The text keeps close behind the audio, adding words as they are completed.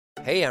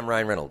Hey, I'm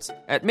Ryan Reynolds.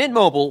 At Mint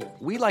Mobile,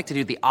 we like to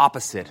do the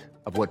opposite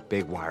of what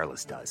Big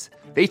Wireless does.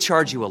 They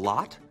charge you a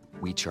lot,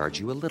 we charge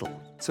you a little.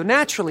 So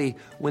naturally,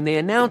 when they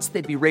announced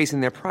they'd be raising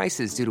their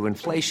prices due to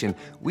inflation,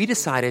 we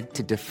decided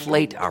to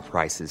deflate our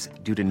prices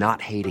due to not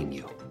hating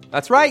you.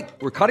 That's right.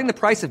 We're cutting the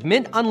price of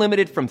Mint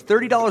Unlimited from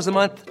 $30 a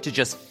month to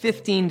just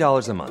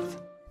 $15 a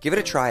month. Give it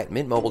a try at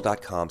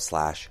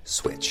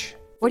mintmobile.com/switch.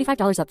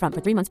 $45 up front for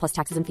 3 months plus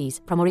taxes and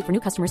fees. Promo rate for new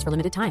customers for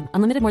limited time.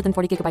 Unlimited more than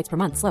 40 gigabytes per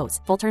month. Slows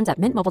full terms at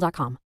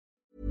mintmobile.com.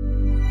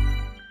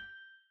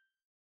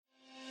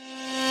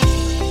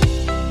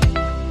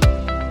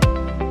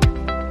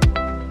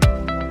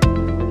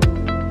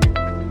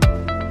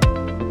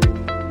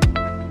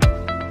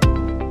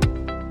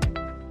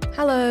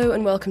 Hello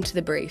and welcome to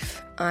The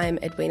Brief. I'm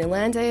Edwina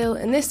Landale,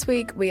 and this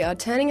week we are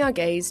turning our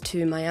gaze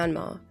to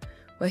Myanmar,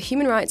 where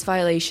human rights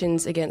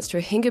violations against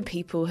Rohingya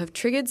people have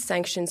triggered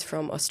sanctions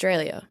from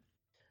Australia.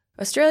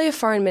 Australia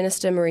Foreign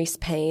Minister Marise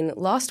Payne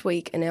last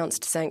week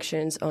announced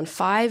sanctions on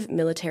 5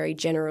 military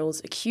generals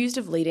accused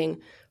of leading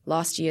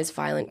last year's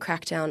violent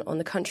crackdown on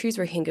the country's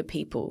Rohingya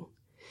people.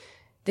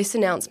 This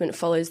announcement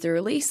follows the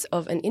release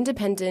of an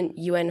independent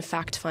UN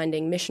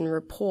fact-finding mission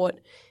report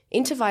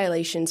into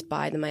violations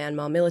by the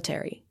Myanmar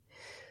military.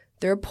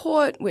 The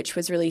report, which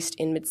was released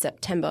in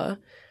mid-September,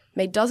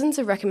 made dozens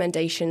of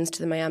recommendations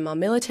to the Myanmar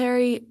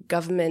military,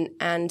 government,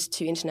 and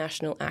to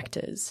international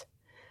actors.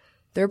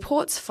 The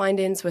report's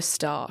findings were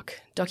stark,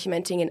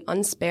 documenting in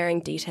unsparing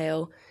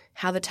detail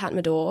how the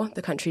Tatmadaw,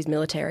 the country's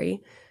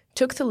military,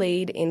 took the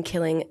lead in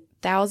killing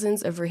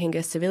thousands of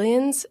Rohingya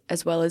civilians,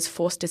 as well as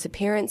forced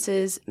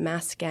disappearances,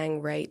 mass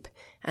gang rape,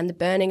 and the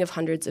burning of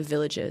hundreds of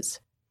villages.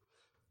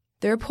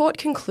 The report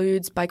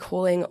concludes by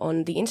calling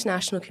on the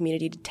international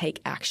community to take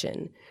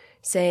action,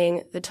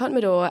 saying the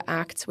Tatmadaw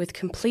acts with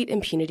complete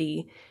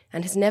impunity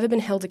and has never been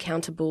held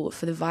accountable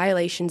for the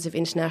violations of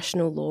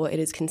international law it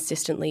is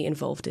consistently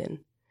involved in.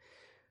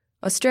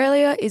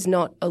 Australia is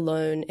not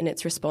alone in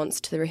its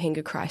response to the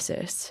Rohingya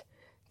crisis.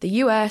 The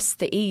US,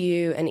 the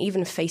EU, and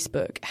even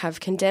Facebook have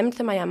condemned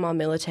the Myanmar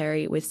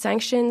military with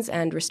sanctions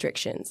and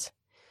restrictions.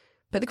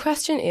 But the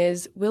question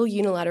is, will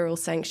unilateral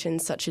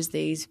sanctions such as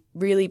these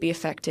really be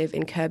effective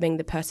in curbing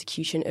the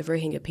persecution of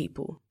Rohingya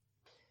people?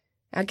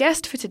 Our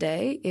guest for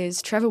today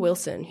is Trevor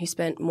Wilson, who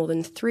spent more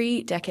than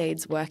 3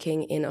 decades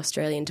working in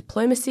Australian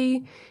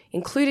diplomacy,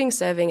 including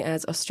serving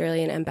as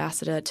Australian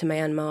ambassador to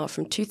Myanmar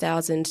from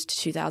 2000 to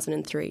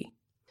 2003.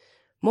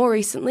 More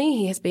recently,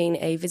 he has been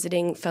a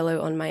visiting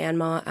fellow on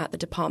Myanmar at the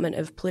Department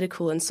of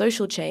Political and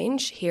Social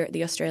Change here at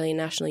the Australian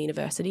National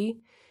University,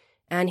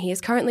 and he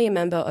is currently a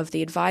member of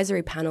the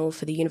advisory panel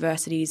for the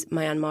university's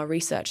Myanmar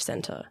Research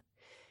Centre.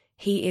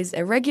 He is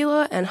a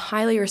regular and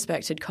highly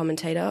respected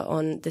commentator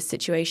on the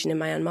situation in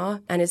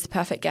Myanmar and is the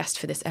perfect guest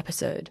for this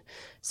episode.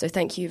 So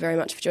thank you very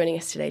much for joining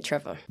us today,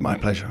 Trevor. My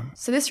pleasure.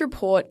 So this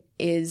report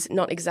is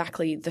not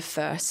exactly the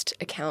first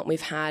account we've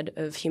had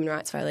of human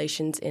rights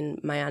violations in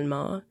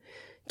Myanmar.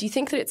 Do you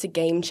think that it's a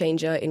game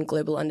changer in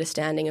global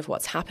understanding of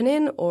what's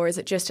happening, or is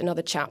it just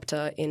another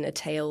chapter in a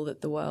tale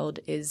that the world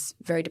is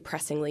very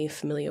depressingly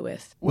familiar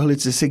with? Well,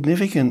 it's a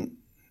significant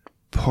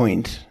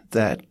point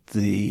that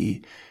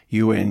the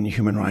UN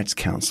Human Rights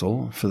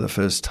Council, for the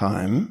first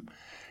time,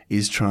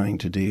 is trying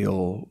to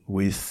deal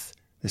with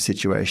the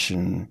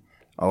situation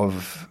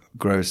of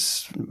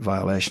gross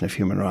violation of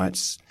human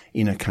rights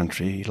in a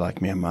country like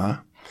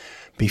Myanmar.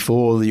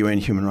 Before, the UN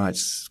Human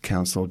Rights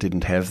Council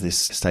didn't have this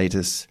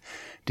status,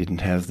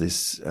 didn't have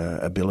this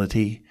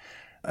ability,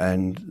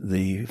 and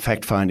the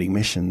fact-finding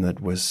mission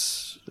that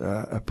was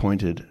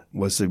appointed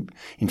was,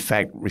 in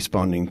fact,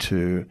 responding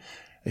to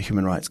a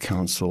Human Rights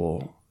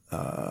Council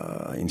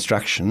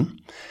instruction.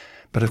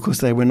 But of course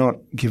they were not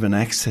given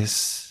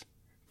access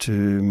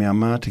to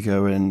Myanmar to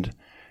go and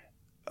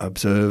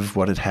observe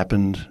what had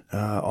happened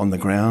on the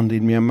ground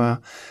in Myanmar.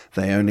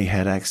 They only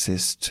had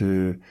access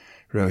to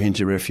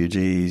Rohingya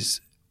refugees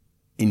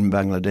in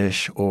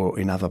Bangladesh or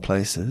in other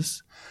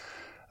places.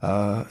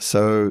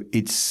 So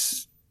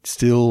it's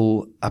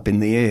still up in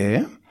the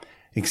air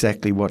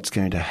exactly what's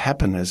going to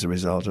happen as a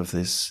result of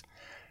this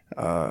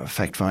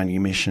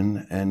fact-finding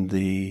mission and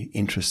the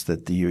interest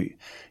that the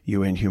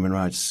UN Human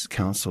Rights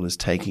Council is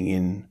taking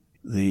in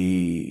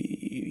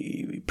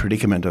the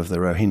predicament of the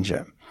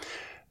Rohingya.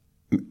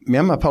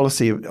 Myanmar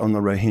policy on the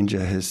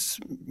Rohingya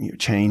has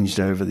changed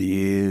over the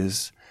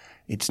years.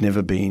 It's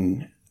never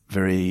been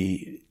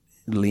very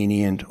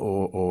lenient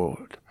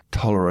or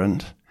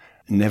tolerant,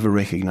 never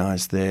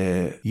recognised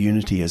their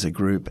unity as a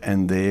group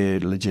and their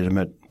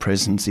legitimate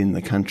presence in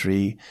the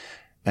country,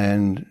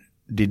 and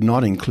did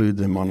not include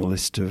them on a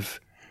list of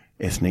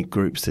ethnic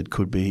groups that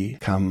could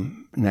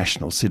become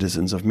national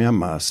citizens of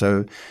Myanmar.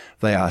 So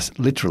they are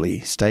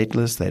literally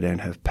stateless. They don't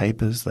have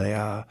papers. They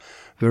are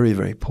very,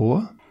 very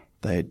poor.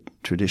 They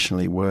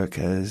traditionally work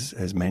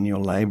as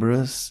manual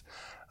labourers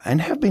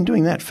and have been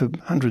doing that for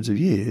hundreds of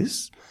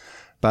years.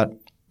 But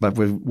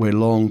we're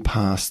long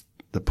past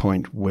the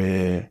point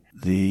where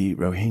the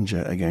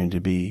Rohingya are going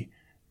to be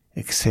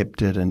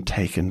accepted and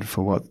taken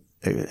for what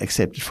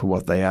accepted for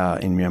what they are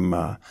in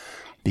Myanmar.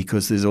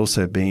 because there's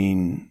also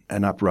been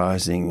an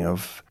uprising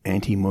of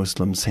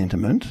anti-Muslim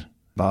sentiment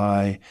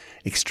by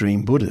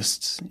extreme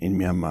Buddhists in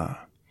Myanmar.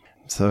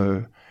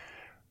 So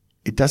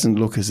it doesn't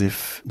look as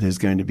if there's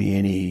going to be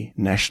any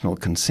national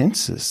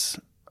consensus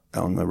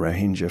on the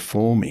Rohingya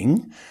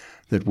forming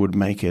that would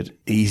make it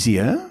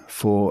easier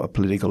for a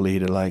political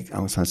leader like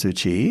Aung San Suu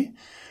Kyi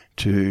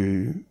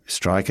to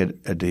strike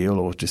a deal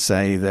or to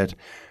say that,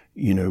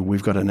 you know,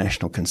 we've got a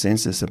national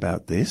consensus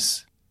about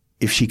this.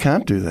 If she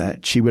can't do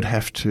that, she would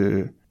have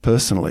to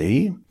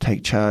personally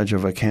take charge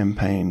of a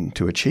campaign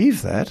to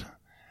achieve that.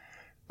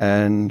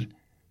 And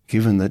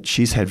given that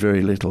she's had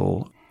very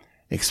little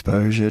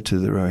exposure to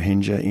the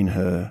Rohingya in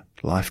her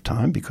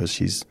lifetime because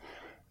she's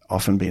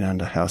often been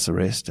under house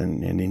arrest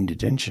and in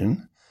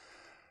detention,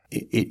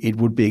 it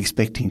would be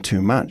expecting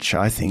too much,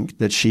 I think,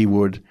 that she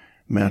would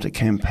mount a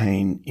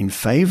campaign in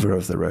favour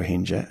of the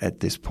Rohingya at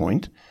this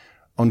point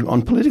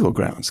on political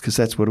grounds, because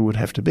that's what it would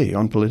have to be,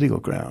 on political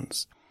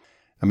grounds.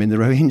 I mean, the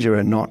Rohingya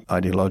are not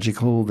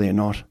ideological, they're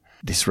not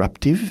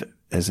disruptive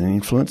as an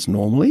influence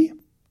normally,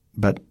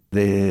 but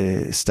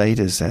their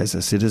status as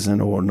a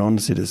citizen or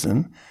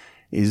non-citizen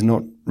is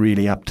not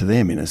really up to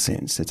them in a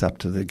sense. It's up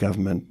to the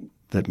government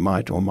that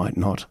might or might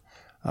not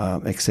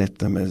accept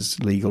them as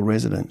legal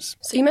residents.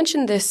 So you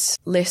mentioned this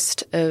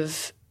list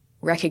of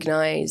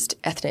recognised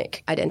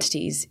ethnic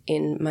identities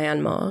in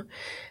Myanmar,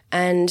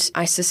 and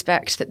I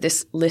suspect that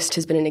this list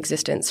has been in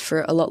existence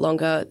for a lot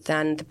longer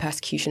than the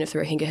persecution of the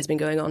Rohingya has been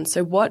going on.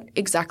 So what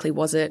exactly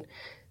was it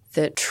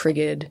that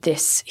triggered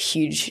this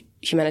huge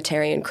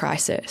humanitarian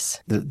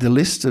crisis? The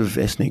list of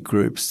ethnic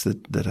groups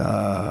that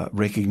are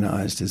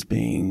recognised as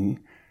being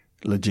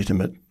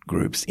legitimate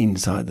groups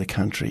inside the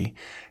country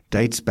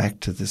dates back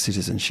to the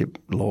citizenship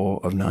law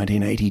of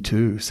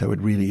 1982, so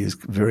it really is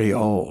very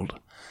old.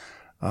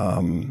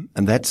 And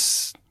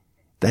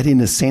that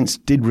in a sense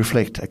did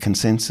reflect a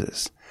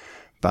consensus,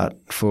 but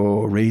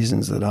for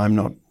reasons that I'm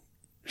not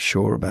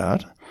sure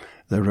about,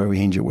 the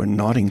Rohingya were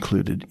not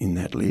included in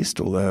that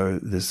list, although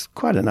there's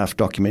quite enough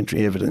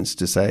documentary evidence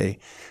to say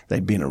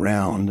they'd been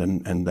around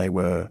and they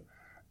were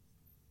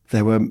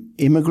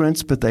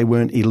immigrants, but they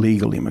weren't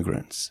illegal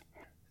immigrants.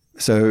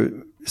 So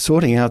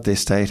sorting out their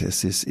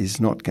status is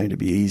not going to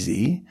be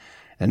easy,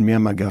 and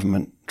Myanmar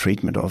government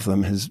treatment of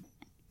them has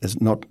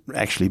not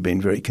actually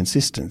been very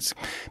consistent,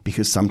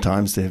 because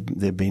sometimes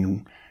they've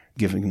been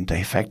given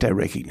de facto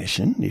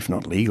recognition, if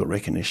not legal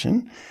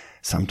recognition.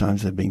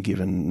 Sometimes they've been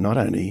given not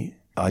only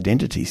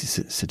identity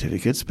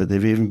certificates, but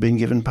they've even been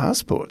given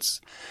passports.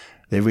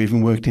 They've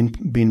even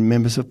been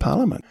members of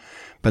parliament.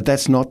 But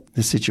that's not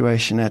the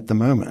situation at the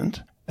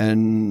moment.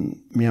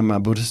 And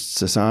Myanmar Buddhist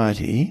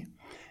society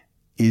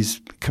is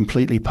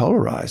completely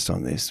polarised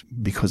on this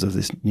because of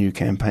this new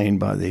campaign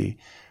by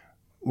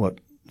what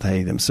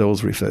they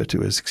themselves refer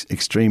to as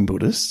extreme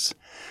Buddhists,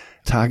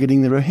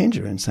 targeting the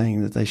Rohingya and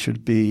saying that they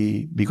should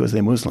be, because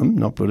they're Muslim,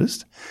 not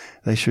Buddhist,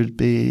 they should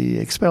be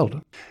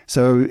expelled.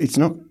 So it's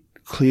not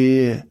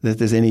clear that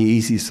there's any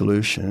easy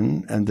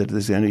solution and that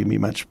there's going to be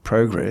much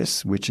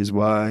progress, which is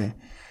why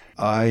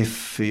I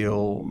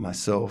feel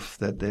myself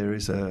that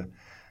there's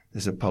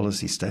a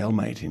policy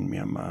stalemate in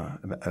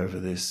Myanmar over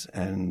this.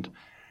 And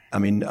I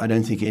mean, I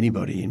don't think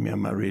anybody in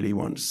Myanmar really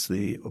wants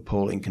the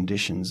appalling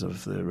conditions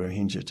of the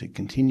Rohingya to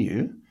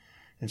continue.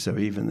 And so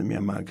even the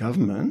Myanmar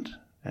government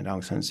and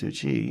Aung San Suu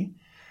Kyi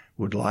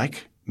would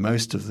like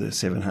most of the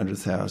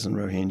 700,000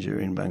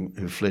 Rohingya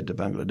who fled to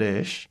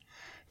Bangladesh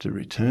to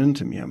return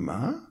to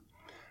Myanmar.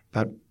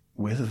 But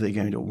whether they're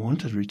going to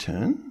want to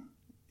return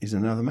is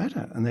another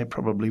matter, and they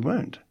probably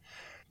won't.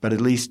 But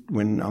at least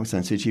when Aung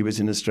San Suu Kyi was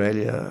in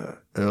Australia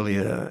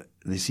earlier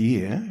this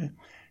year,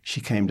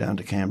 she came down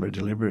to Canberra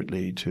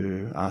deliberately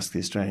to ask the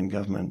Australian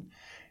government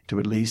to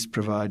at least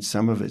provide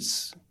some of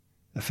its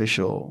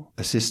official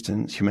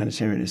assistance,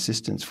 humanitarian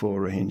assistance for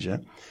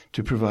Rohingya,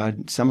 to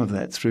provide some of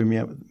that through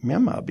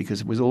Myanmar,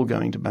 because it was all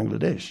going to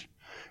Bangladesh,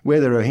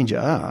 where the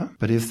Rohingya are.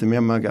 But if the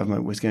Myanmar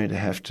government was going to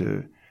have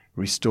to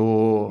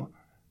restore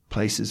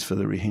places for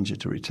the Rohingya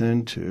to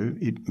return to,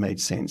 it made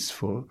sense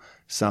for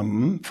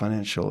some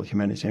financial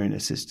humanitarian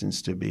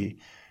assistance to be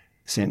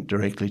sent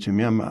directly to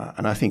Myanmar.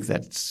 And I think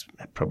that's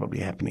probably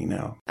happening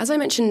now. As I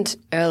mentioned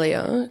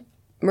earlier,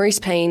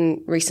 Marise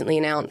Payne recently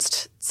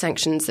announced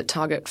sanctions that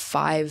target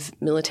 5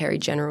 military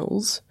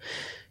generals.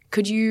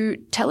 Could you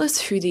tell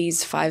us who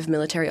these 5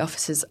 military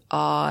officers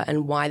are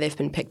and why they've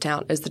been picked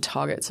out as the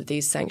targets of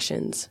these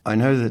sanctions? I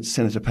know that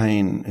Senator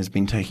Payne has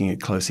been taking a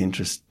close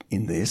interest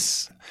in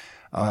this.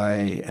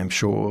 I am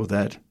sure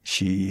that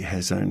she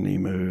has only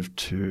moved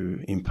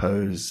to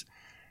impose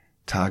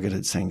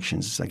targeted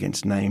sanctions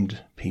against named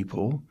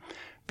people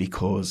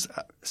because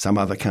some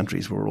other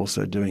countries were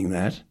also doing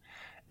that,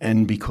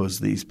 and because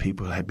these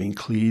people had been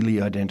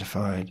clearly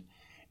identified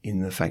in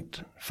the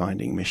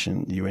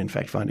UN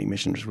fact-finding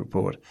missions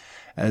report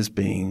as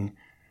being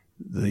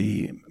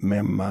the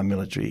Myanmar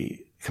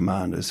military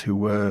commanders who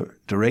were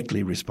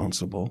directly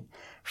responsible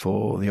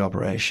for the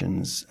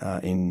operations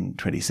in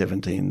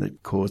 2017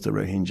 that caused the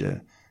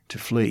Rohingya to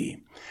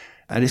flee.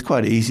 And it's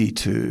quite easy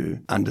to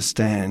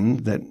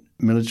understand that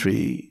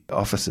military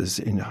officers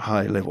in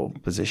high-level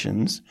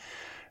positions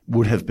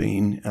would have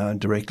been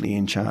directly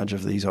in charge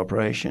of these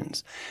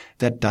operations.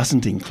 That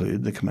doesn't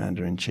include the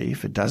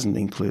Commander-in-Chief. It doesn't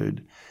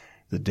include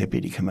the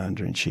Deputy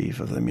Commander-in-Chief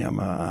of the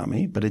Myanmar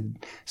Army, but it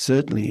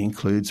certainly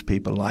includes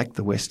people like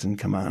the Western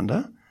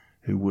Commander,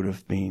 who would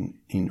have been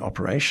in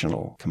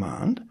operational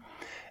command,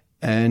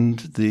 and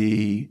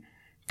the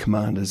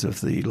commanders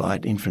of the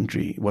light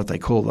infantry, what they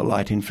call the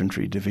light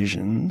infantry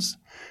divisions,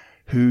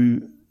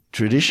 who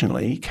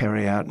traditionally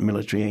carry out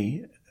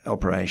military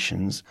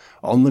operations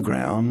on the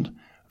ground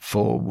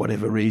for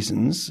whatever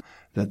reasons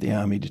that the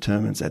army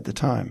determines at the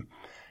time.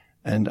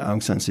 And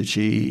Aung San Suu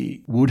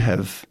Kyi would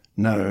have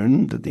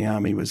known that the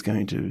army was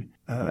going to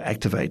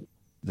activate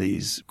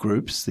these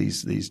groups,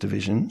 these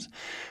divisions,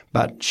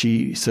 but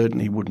she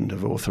certainly wouldn't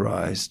have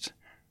authorised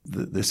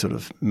the sort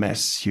of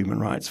mass human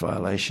rights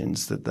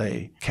violations that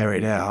they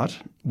carried out,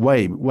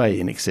 way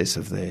in excess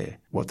of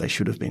what they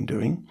should have been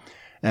doing.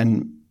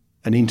 And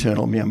an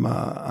internal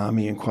Myanmar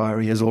army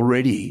inquiry has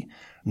already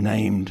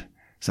named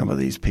some of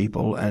these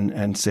people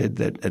and said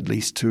that at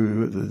least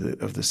two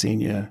of the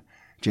senior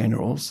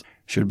generals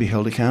should be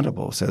held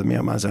accountable. So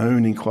Myanmar's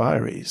own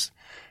inquiries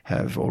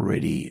have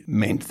already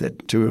meant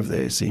that two of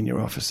their senior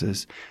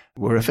officers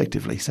were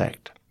effectively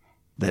sacked.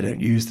 They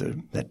don't use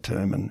that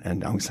term,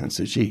 and Aung San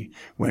Suu Kyi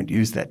won't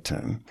use that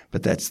term,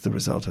 but that's the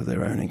result of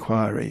their own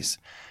inquiries.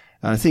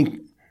 And I think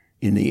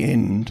in the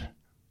end,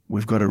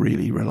 we've got to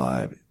really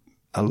rely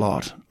a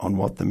lot on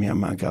what the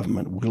Myanmar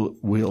government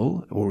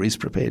will or is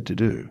prepared to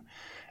do.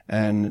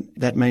 And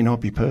that may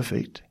not be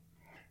perfect,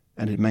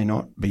 and it may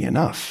not be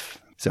enough.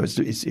 So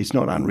it's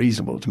not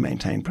unreasonable to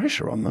maintain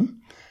pressure on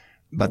them,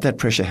 but that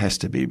pressure has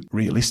to be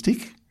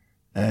realistic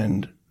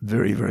and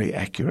very, very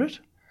accurate.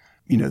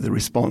 You know, the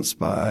response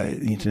by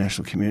the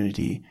international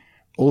community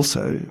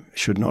also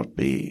should not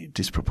be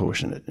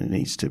disproportionate. It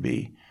needs to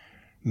be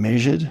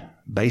measured,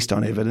 based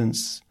on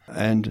evidence,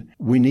 and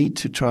we need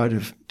to try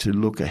to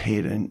look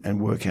ahead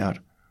and work out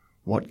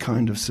what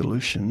kind of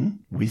solution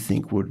we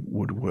think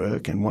would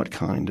work and what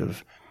kind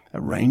of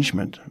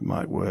arrangement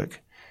might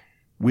work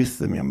with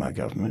the Myanmar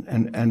government.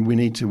 And we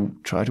need to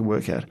try to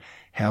work out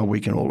how we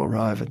can all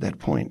arrive at that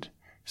point.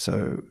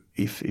 So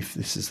if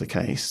this is the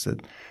case,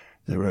 that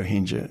the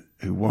Rohingya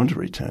who want to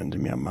return to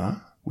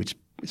Myanmar, which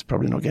is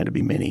probably not going to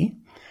be many,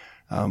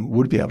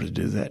 would be able to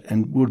do that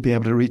and would be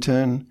able to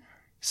return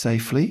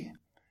safely,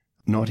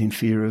 not in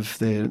fear of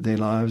their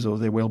lives or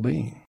their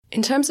well-being.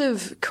 In terms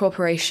of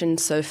cooperation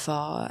so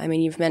far, I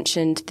mean, you've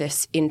mentioned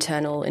this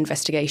internal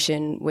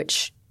investigation,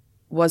 which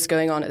was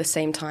going on at the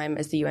same time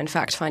as the UN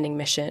fact-finding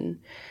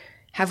mission.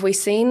 Have we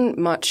seen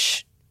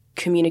much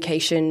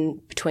communication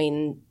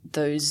between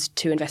those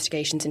two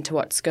investigations into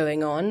what's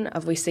going on?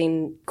 Have we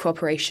seen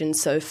cooperation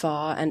so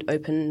far and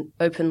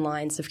open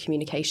lines of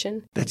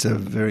communication? That's a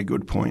very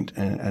good point,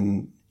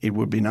 and it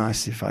would be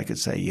nice if I could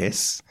say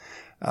yes.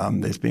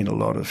 There's been a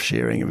lot of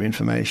sharing of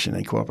information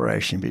and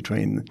cooperation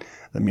between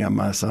the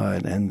Myanmar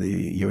side and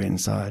the UN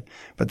side,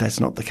 but that's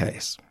not the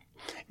case.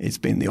 It's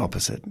been the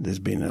opposite. There's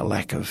been a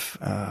lack of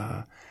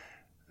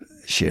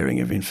sharing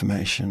of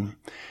information.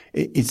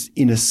 It's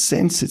in a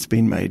sense, it's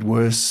been made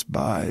worse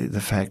by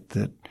the fact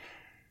that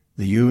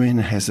the UN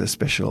has a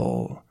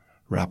special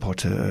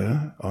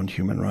rapporteur on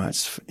human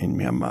rights in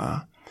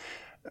Myanmar,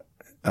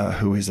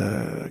 who is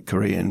a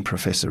Korean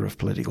professor of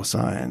political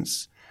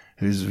science,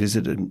 who's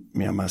visited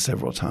Myanmar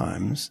several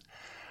times,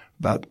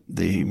 but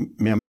the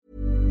Myanmar...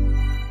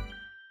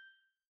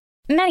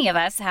 Many of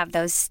us have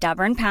those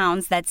stubborn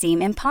pounds that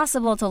seem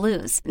impossible to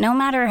lose, no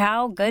matter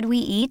how good we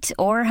eat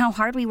or how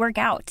hard we work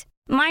out.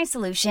 My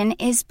solution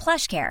is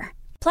PlushCare.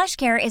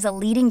 PlushCare is a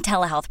leading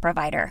telehealth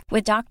provider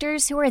with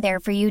doctors who are there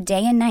for you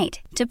day and night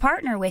to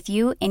partner with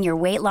you in your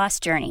weight loss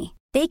journey.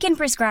 They can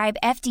prescribe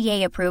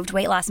FDA-approved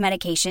weight loss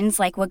medications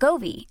like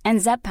Wegovy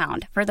and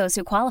Zepbound for those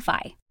who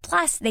qualify.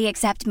 Plus, they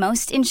accept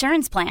most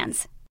insurance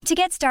plans. To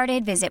get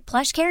started, visit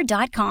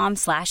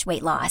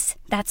plushcare.com/weightloss.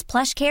 That's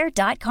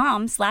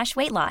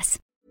plushcare.com/weightloss.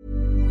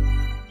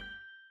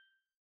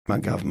 My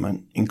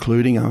government,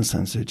 including Aung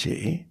San Suu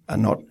Kyi, are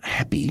not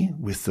happy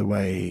with the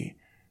way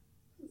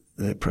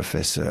the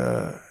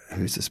professor,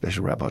 who's the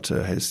special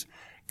rapporteur, has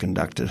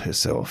conducted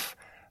herself.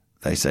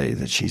 They say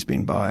that she's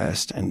been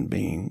biased and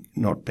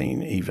not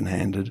being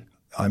even-handed.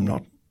 I'm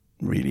not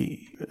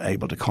really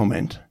able to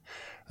comment.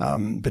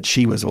 But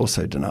she was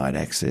also denied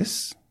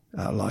access,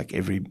 like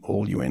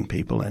all UN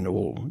people and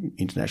all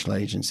international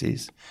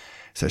agencies.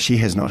 So she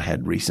has not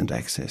had recent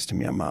access to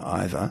Myanmar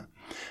either.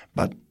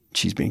 But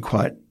she's been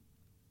quite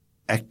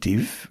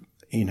active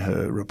in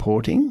her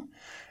reporting,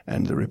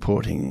 and the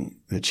reporting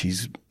that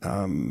she's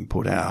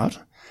put out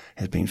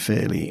has been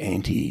fairly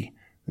anti-the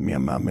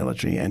Myanmar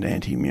military and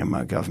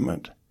anti-Myanmar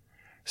government.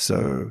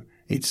 So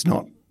it's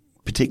not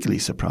particularly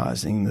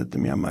surprising that the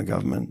Myanmar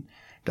government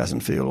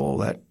doesn't feel all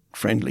that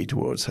friendly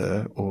towards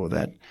her, or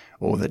that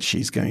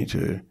she's going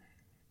to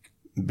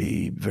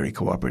be very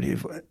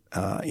cooperative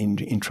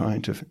in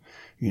trying to,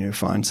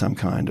 find some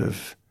kind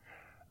of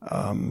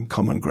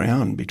common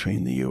ground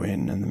between the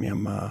UN and the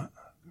Myanmar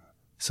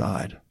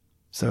side.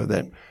 So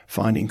that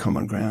finding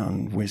common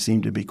ground, we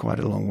seem to be quite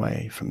a long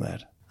way from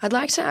that. I'd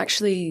like to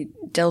actually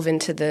delve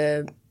into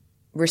the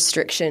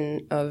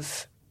restriction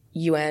of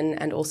UN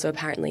and also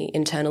apparently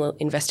internal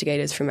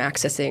investigators from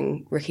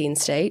accessing Rakhine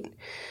State.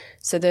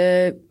 So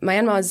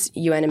Myanmar's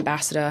UN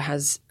ambassador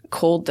has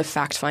called the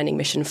fact-finding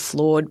mission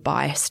flawed,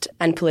 biased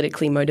and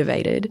politically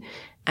motivated,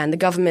 and the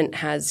government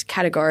has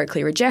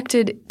categorically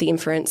rejected the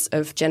inference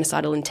of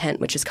genocidal intent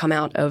which has come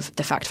out of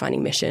the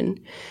fact-finding mission.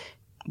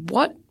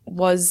 What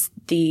was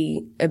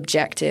the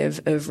objective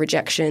of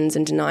rejections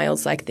and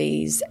denials like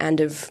these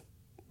and of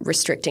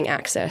restricting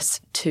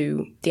access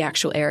to the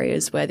actual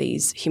areas where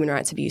these human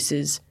rights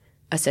abuses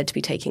are said to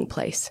be taking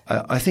place?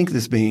 I think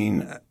there's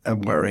been a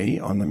worry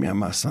on the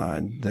Myanmar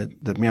side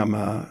that the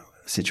Myanmar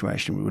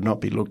situation would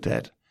not be looked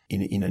at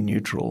in a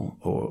neutral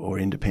or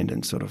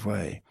independent sort of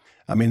way.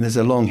 I mean, there's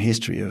a long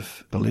history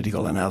of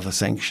political and other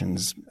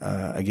sanctions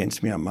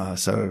against Myanmar,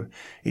 so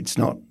it's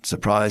not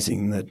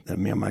surprising that the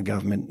Myanmar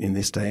government in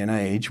this day and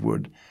age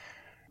would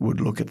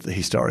look at the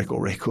historical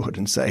record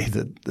and say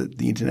that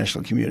the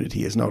international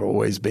community has not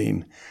always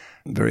been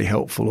very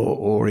helpful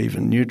or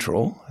even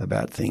neutral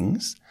about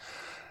things.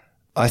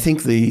 I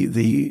think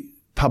the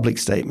public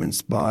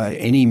statements by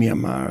any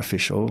Myanmar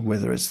official,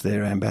 whether it's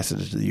their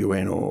ambassador to the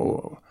UN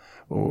or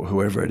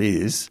whoever it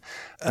is,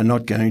 are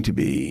not going to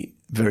be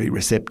very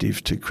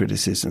receptive to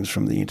criticisms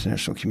from the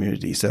international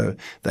community. So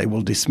they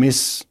will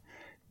dismiss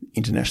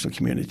international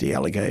community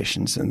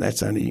allegations, and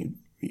that's only,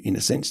 in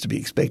a sense, to be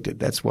expected.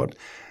 That's what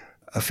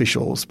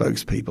official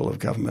spokespeople of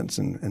governments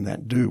and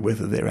that do,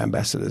 whether they're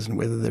ambassadors and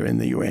whether they're in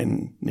the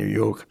UN, New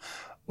York,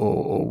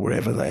 or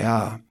wherever they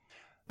are.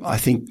 I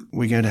think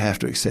we're going to have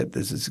to accept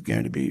there's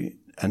going to be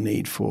a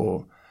need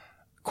for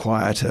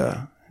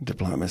quieter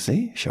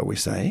diplomacy, shall we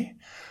say.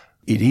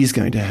 It is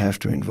going to have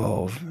to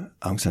involve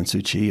Aung San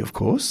Suu Kyi, of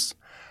course.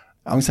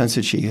 Aung San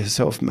Suu Kyi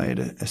herself made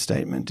a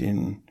statement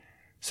in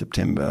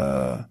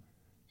September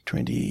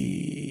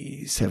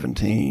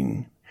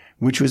 2017,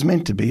 which was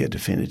meant to be a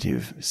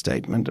definitive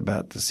statement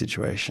about the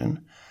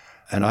situation.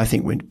 And I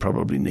think we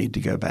probably need to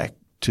go back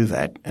to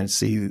that and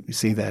see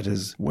that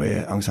as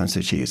where Aung San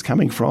Suu Kyi is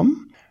coming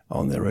from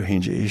on the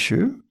Rohingya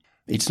issue.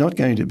 It's not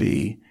going to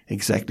be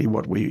exactly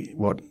what we,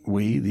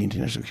 the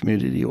international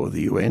community or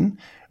the UN,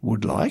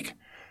 would like.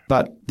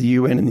 But the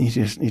UN and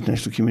the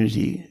international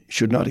community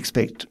should not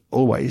expect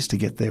always to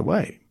get their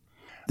way.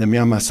 The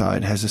Myanmar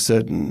side has a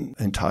certain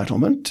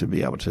entitlement to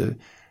be able to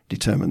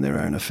determine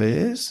their own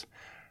affairs.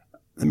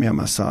 The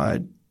Myanmar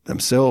side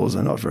themselves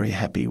are not very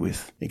happy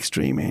with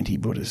anti-Muslim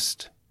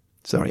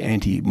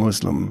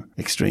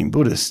extreme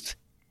Buddhist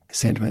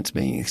sentiments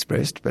being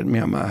expressed, but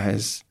Myanmar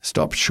has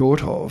stopped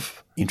short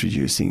of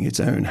introducing its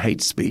own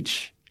hate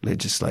speech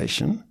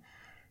legislation.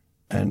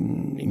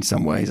 And in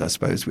some ways, I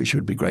suppose we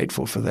should be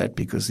grateful for that,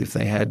 because if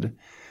they had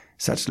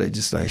such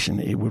legislation,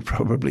 it would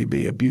probably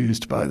be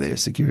abused by their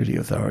security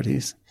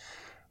authorities.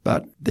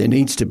 But there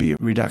needs to be a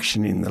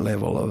reduction in the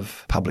level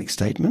of public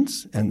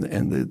statements and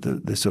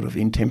the sort of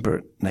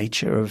intemperate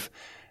nature of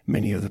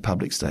many of the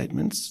public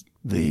statements.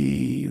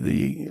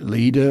 The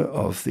leader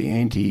of the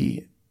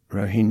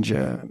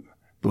anti-Rohingya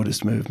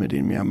Buddhist movement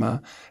in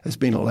Myanmar has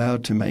been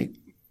allowed to make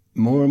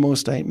more and more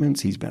statements.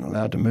 He's been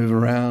allowed to move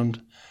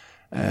around.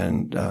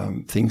 And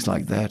things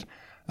like that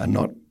are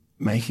not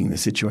making the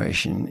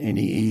situation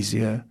any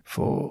easier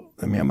for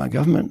the Myanmar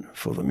government,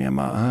 for the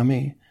Myanmar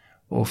army,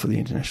 or for the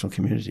international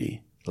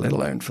community, let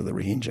alone for the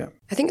Rohingya.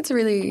 I think it's a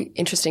really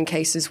interesting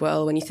case as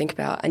well when you think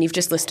about, and you've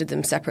just listed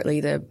them separately,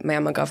 the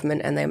Myanmar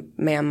government and the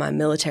Myanmar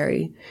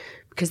military,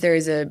 because there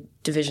is a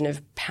division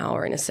of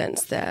power in a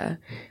sense there.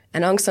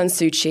 And Aung San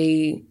Suu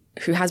Kyi,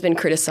 who has been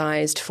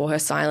criticised for her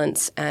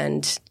silence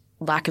and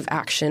lack of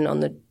action on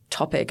the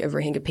topic of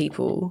Rohingya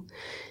people,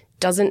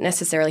 doesn't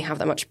necessarily have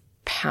that much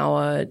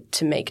power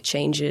to make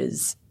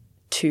changes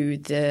to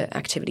the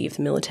activity of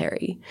the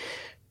military.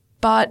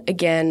 But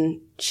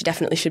again, she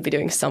definitely should be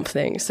doing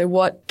something. So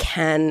what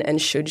can and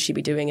should she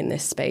be doing in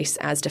this space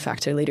as de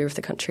facto leader of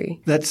the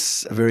country?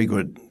 That's a very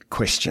good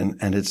question,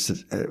 and it's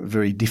a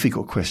very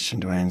difficult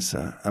question to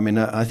answer. I mean,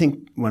 I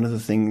think one of the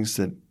things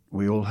that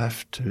we all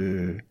have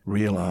to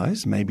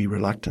realise, maybe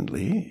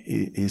reluctantly,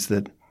 is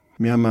that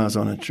Myanmar's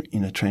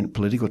in a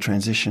political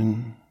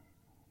transition.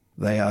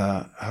 They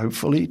are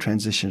hopefully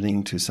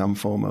transitioning to some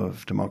form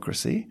of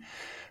democracy,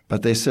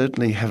 but they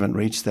certainly haven't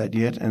reached that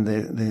yet, and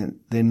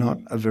they're not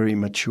a very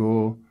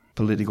mature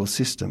political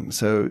system.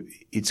 So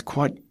it's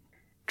quite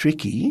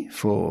tricky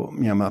for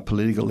Myanmar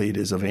political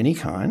leaders of any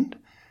kind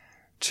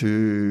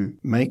to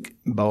make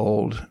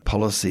bold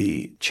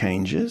policy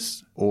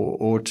changes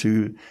or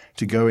to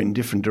go in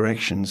different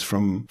directions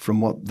from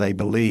what they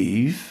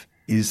believe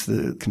is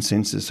the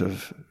consensus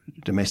of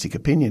domestic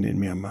opinion in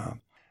Myanmar.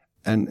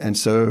 And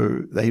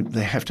so they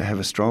have to have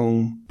a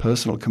strong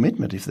personal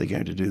commitment if they're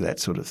going to do that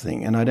sort of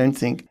thing. And I don't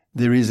think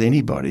there is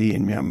anybody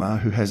in Myanmar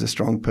who has a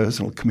strong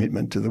personal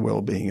commitment to the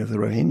well-being of the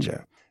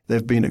Rohingya.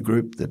 They've been a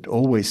group that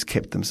always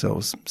kept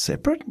themselves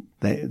separate.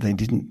 They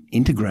didn't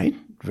integrate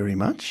very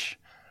much.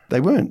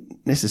 They weren't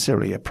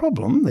necessarily a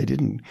problem. They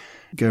didn't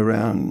go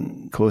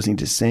around causing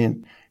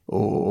dissent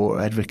or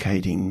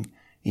advocating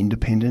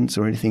independence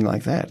or anything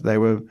like that. They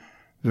were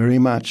very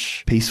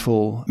much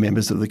peaceful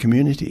members of the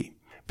community,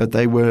 but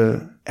they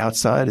were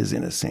outsiders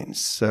in a sense.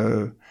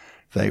 So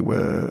they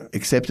were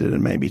accepted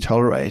and maybe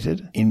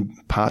tolerated in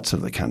parts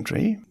of the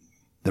country.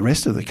 The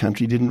rest of the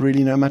country didn't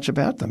really know much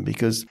about them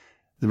because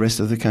the rest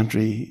of the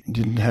country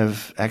didn't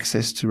have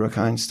access to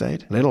Rakhine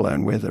State, let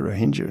alone where the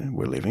Rohingya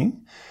were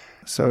living.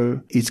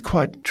 So it's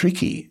quite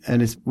tricky,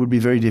 and it would be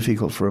very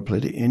difficult for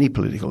any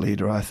political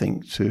leader, I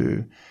think,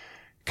 to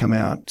come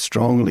out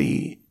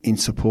strongly in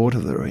support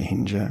of the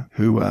Rohingya,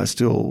 who are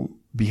still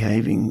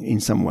behaving in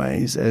some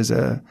ways as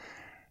a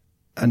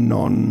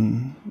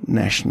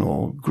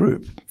non-national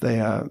group. They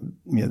are,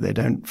 they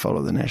don't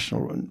follow the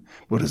national.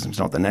 Buddhism's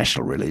not the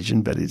national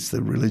religion, but it's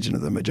the religion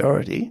of the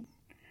majority.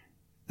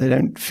 They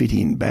don't fit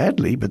in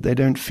badly, but they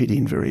don't fit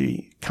in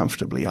very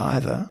comfortably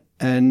either.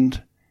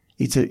 And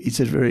it's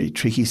a very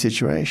tricky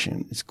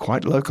situation. It's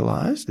quite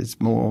localized.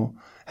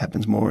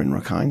 Happens more in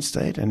Rakhine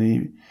State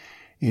and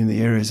in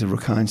the areas of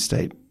Rakhine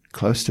State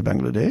close to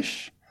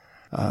Bangladesh.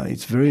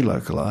 It's very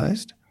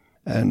localized,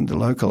 and the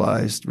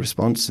localized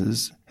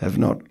responses have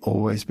not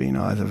always been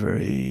either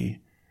very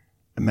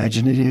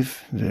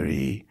imaginative,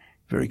 very,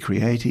 very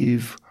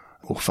creative,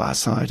 or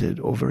far-sighted,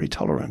 or very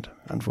tolerant,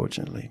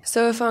 unfortunately.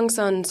 So if Aung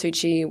San Suu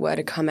Kyi were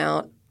to come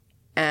out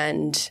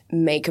and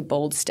make a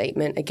bold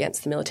statement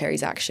against the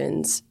military's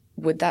actions,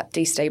 would that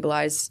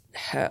destabilise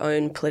her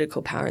own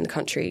political power in the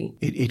country?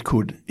 It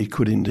could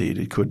indeed.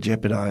 It could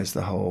jeopardise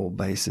the whole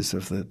basis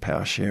of the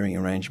power-sharing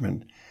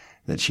arrangement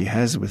that she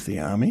has with the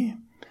army.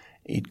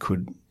 It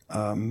could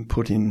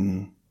put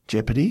in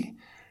jeopardy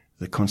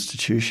the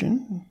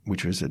constitution,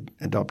 which was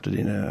adopted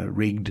in a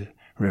rigged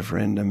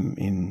referendum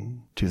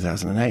in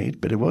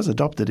 2008, but it was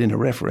adopted in a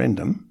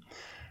referendum,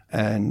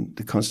 and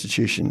the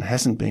constitution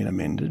hasn't been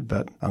amended,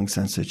 but Aung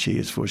San Suu Kyi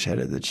has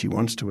foreshadowed that she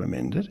wants to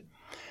amend it.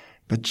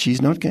 But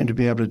she's not going to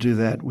be able to do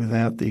that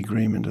without the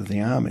agreement of the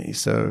army.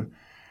 So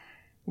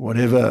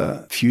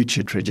whatever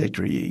future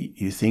trajectory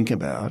you think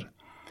about,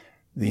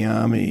 the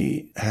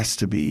army has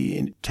to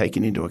be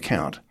taken into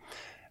account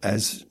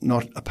as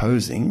not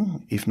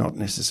opposing, if not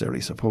necessarily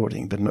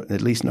supporting, but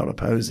at least not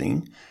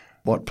opposing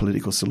what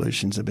political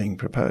solutions are being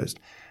proposed.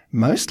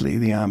 Mostly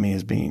the army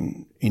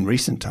in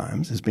recent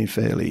times, has been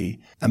fairly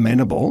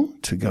amenable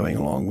to going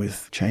along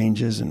with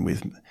changes and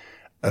with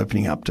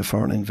opening up to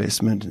foreign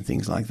investment and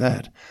things like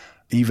that,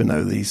 even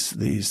though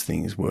these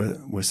things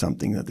were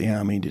something that the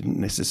army didn't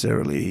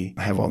necessarily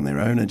have on their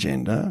own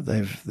agenda.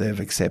 They've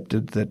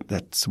accepted that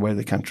that's where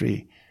the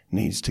country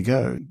needs to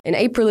go. In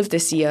April of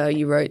this year,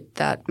 you wrote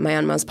that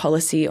Myanmar's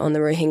policy on the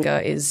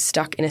Rohingya is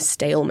stuck in a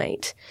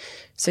stalemate.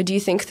 So do you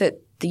think that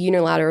the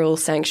unilateral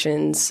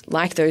sanctions,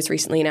 like those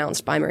recently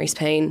announced by Marise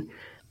Payne,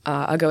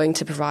 are going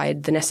to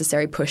provide the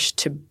necessary push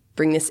to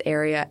bring this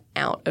area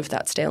out of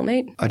that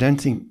stalemate? I don't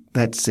think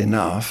that's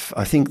enough.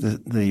 I think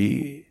that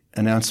the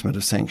announcement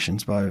of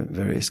sanctions by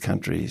various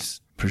countries,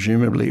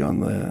 presumably on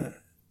the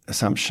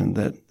assumption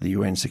that the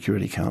UN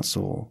Security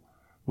Council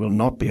will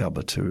not be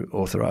able to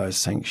authorise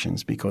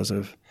sanctions because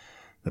of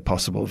the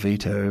possible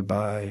veto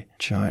by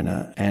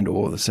China and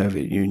or the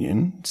Soviet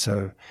Union.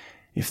 So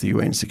if the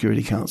UN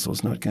Security Council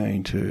is not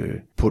going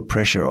to put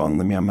pressure on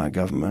the Myanmar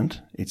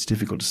government, it's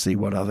difficult to see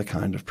what other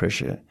kind of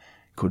pressure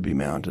could be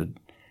mounted.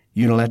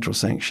 Unilateral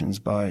sanctions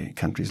by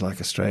countries like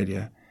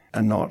Australia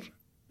are not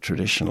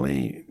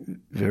traditionally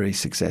very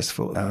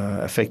successful,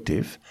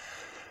 effective.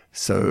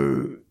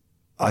 So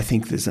I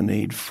think there's a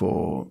need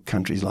for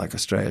countries like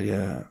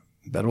Australia,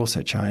 but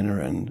also China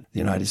and the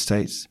United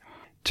States,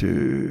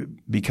 to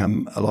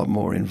become a lot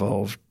more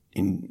involved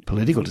in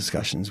political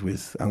discussions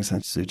with Aung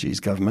San Suu Kyi's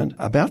government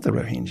about the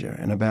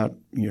Rohingya and about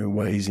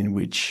ways in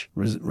which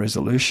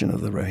resolution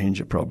of the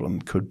Rohingya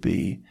problem could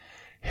be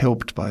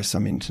helped by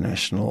some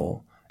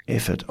international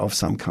effort of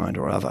some kind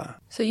or other.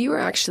 So you were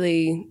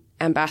actually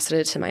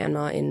ambassador to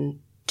Myanmar in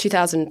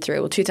 2000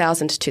 to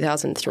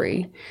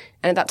 2003,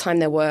 and at that time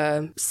there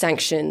were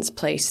sanctions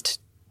placed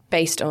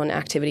based on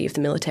activity of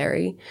the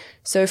military.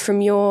 So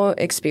from your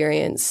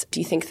experience, do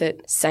you think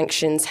that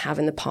sanctions have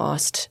in the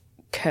past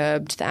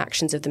curbed the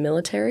actions of the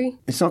military?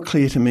 It's not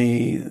clear to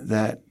me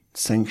that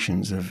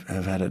sanctions have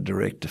had a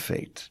direct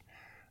effect.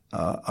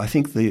 I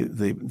think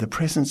the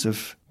presence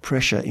of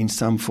pressure in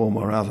some form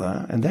or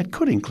other, and that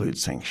could include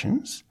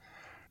sanctions,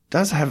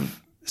 does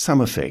have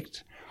some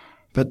effect.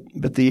 But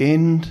the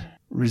end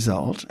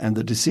result and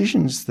the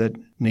decisions that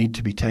need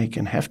to be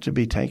taken have to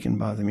be taken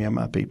by the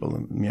Myanmar people, the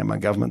Myanmar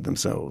government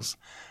themselves.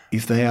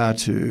 If they are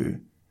to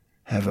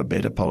have a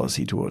better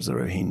policy towards the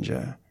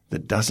Rohingya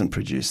that doesn't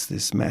produce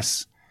this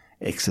mass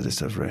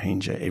exodus of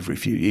Rohingya every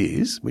few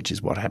years, which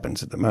is what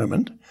happens at the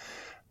moment,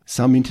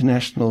 some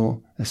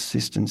international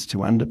assistance to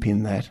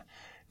underpin that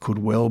could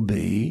well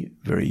be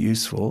very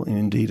useful and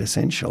indeed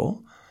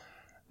essential,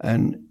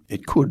 and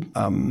it could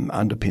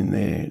underpin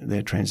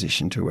their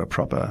transition to a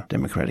proper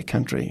democratic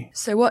country.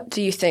 So what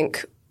do you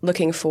think,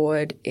 looking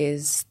forward,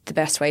 is the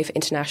best way for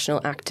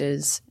international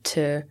actors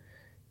to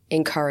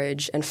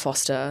encourage and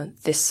foster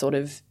this sort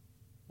of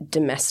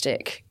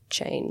domestic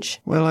change?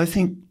 Well, I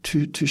think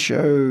to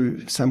show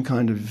some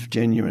kind of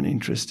genuine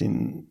interest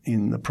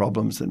in the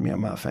problems that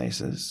Myanmar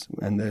faces,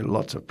 and there are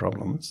lots of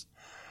problems,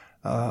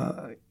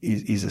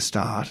 is a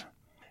start.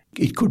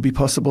 It could be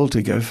possible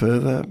to go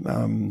further.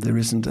 There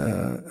isn't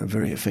a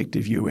very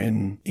effective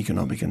UN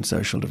economic and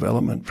social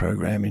development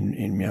program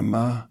in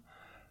Myanmar.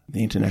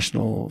 The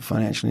international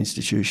financial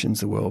institutions,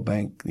 the World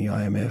Bank, the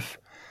IMF,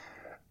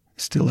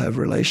 still have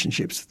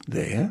relationships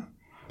there,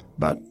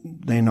 but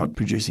they're not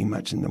producing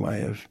much in the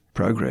way of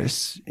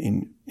progress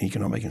in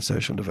economic and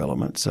social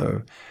development.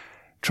 So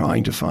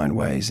trying to find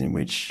ways in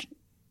which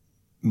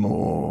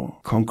more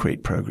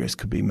concrete progress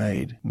could be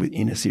made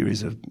in a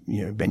series of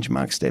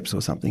benchmark steps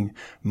or something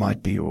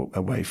might be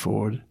a way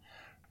forward.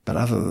 But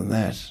other than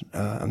that,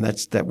 and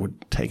that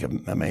would take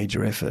a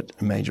major effort,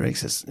 a major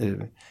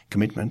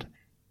commitment.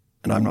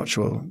 And I'm not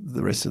sure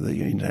the rest of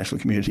the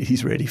international community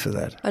is ready for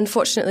that.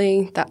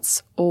 Unfortunately,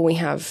 that's all we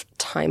have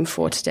time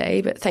for today.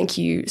 But thank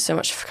you so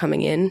much for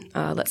coming in.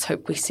 Let's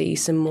hope we see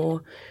some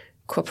more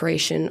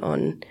cooperation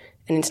on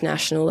an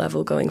international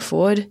level going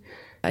forward.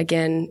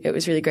 Again, it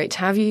was really great to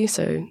have you,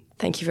 so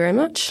thank you very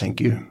much.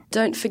 Thank you.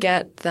 Don't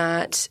forget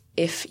that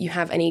if you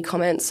have any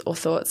comments or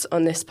thoughts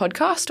on this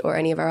podcast or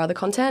any of our other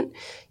content,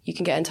 you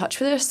can get in touch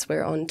with us.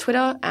 We're on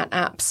Twitter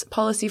 @Apps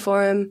Policy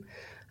Forum,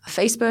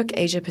 Facebook,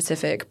 Asia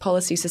Pacific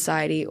Policy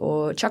Society,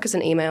 or chuck us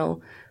an email,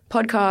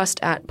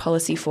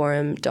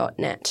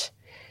 podcast@policyforum.net.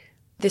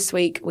 This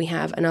week we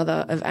have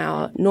another of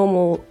our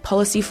normal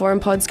Policy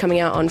Forum pods coming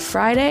out on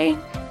Friday,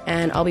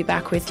 and I'll be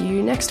back with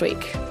you next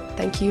week.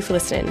 Thank you for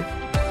listening.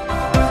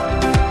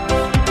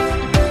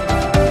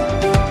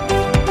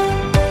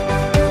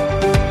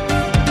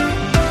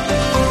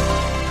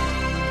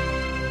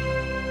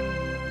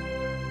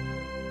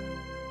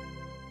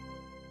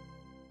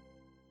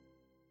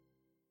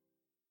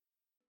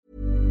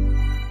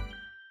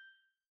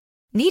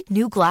 Need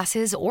new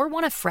glasses or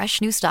want a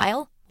fresh new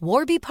style?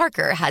 Warby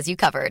Parker has you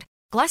covered.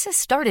 Glasses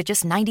start at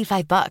just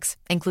 $95,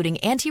 including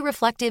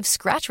anti-reflective,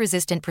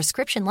 scratch-resistant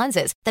prescription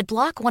lenses that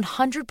block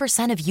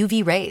 100% of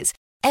UV rays.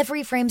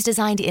 Every frame's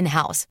designed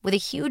in-house with a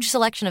huge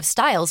selection of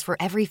styles for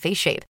every face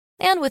shape.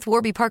 And with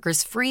Warby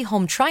Parker's free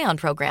home try-on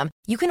program,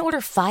 you can order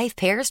 5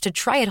 pairs to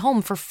try at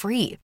home for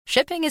free.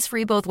 Shipping is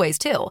free both ways,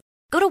 too.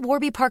 Go to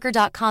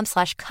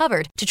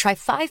warbyparker.com/covered to try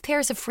 5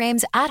 pairs of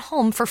frames at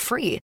home for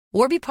free.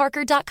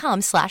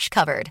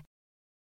 warbyparker.com/covered.